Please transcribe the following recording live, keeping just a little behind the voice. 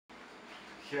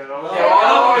Hello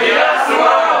IAAS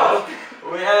world!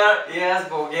 We are IAAS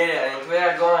Bulgaria and we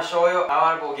are gonna show you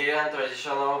our Bulgarian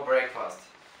traditional breakfast.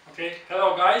 Okay,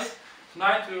 hello guys.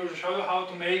 Tonight we will show you how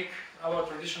to make our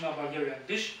traditional Bulgarian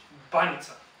dish,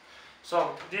 banitsa.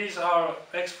 So these are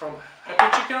eggs from happy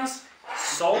chickens,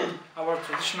 salt, our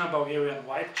traditional Bulgarian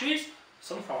white cheese,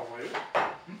 sunflower oil,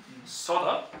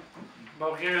 soda,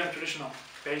 Bulgarian traditional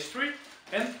pastry,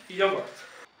 and yogurt.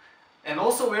 And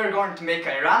also we are going to make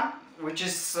airian, which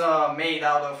is made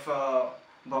out of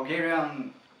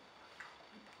Bulgarian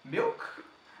milk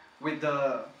with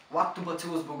the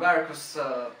lactobacillus bulgaricus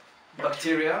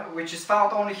bacteria, which is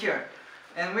found only here.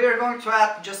 And we are going to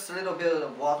add just a little bit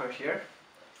of water here.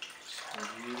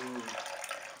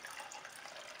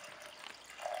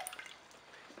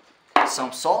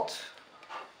 Some salt.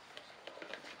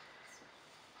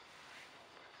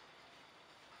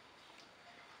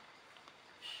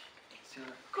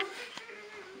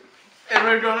 And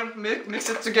we're gonna mix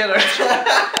it together.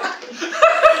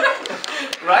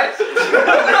 Right?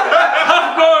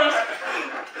 Of course!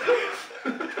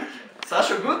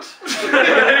 Sasha, good?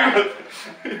 Very good!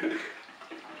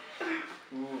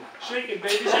 Shake it,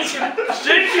 baby, shake it!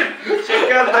 Shake it!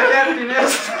 Shake up the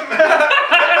happiness!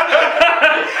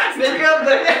 Shake up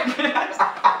the happiness!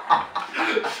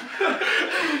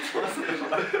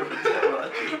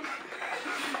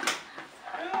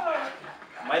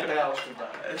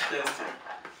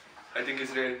 I think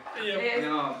it's ready. Yeah.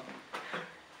 No.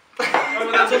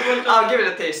 I'll give it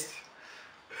a taste.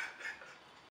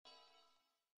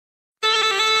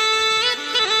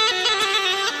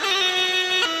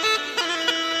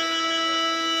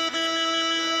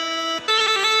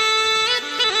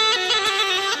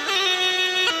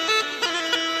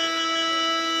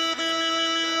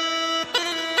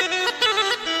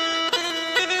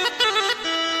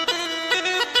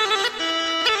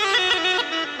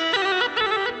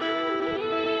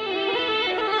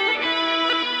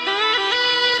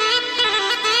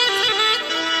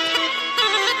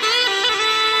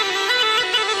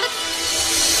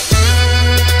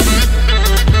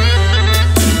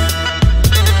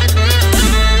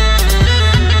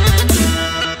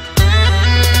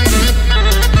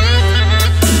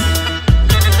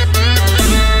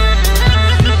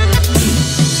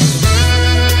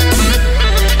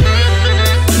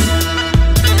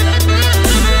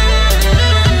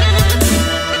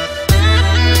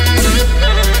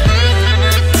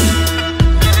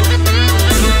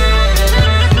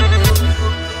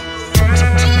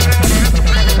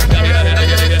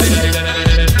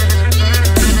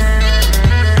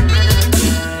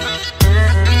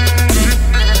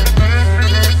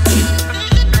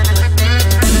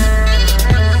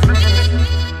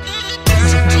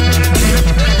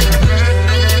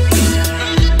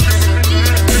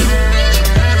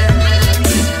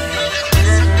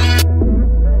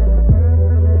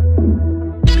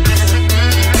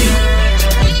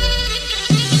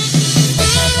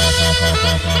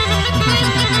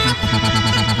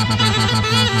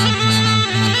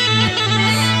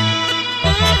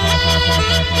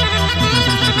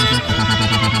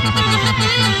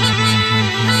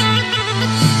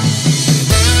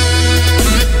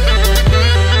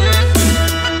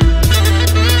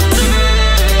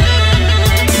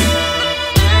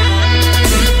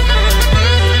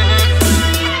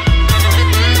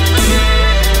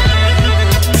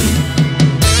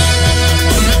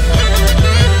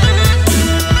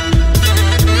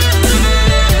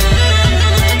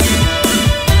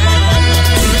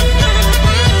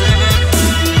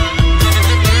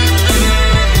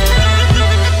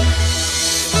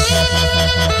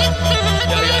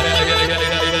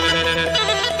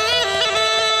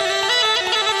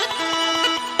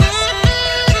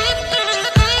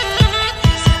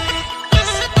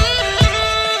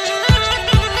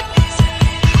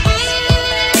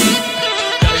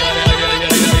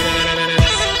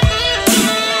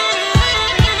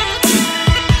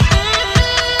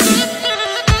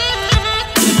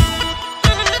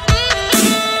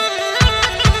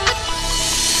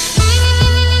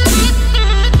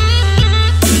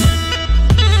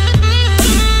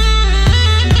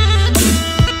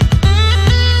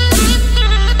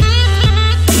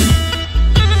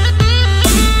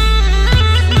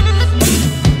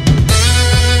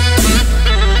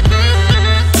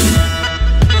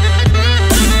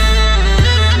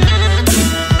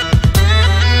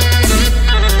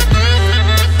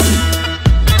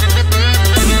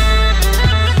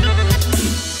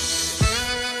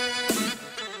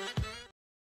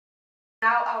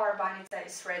 Now our banitsa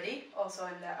is ready, also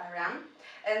in the airian,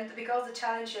 and because the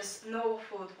challenge is no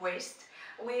food waste,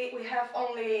 we have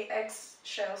only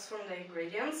eggshells from the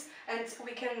ingredients, and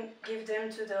we can give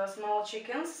them to the small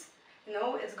chickens. You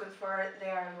know, it's good for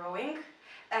their growing.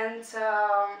 And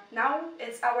now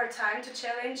it's our time to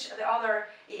challenge the other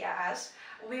IAAS.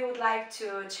 We would like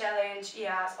to challenge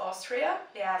IAAS Austria,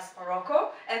 IAAS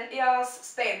Morocco, and IAAS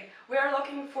Spain. We are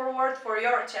looking forward for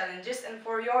your challenges and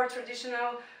for your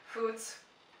traditional foods,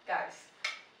 guys.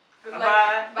 Good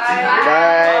luck. Bye.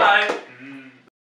 Bye. Bye. Mm.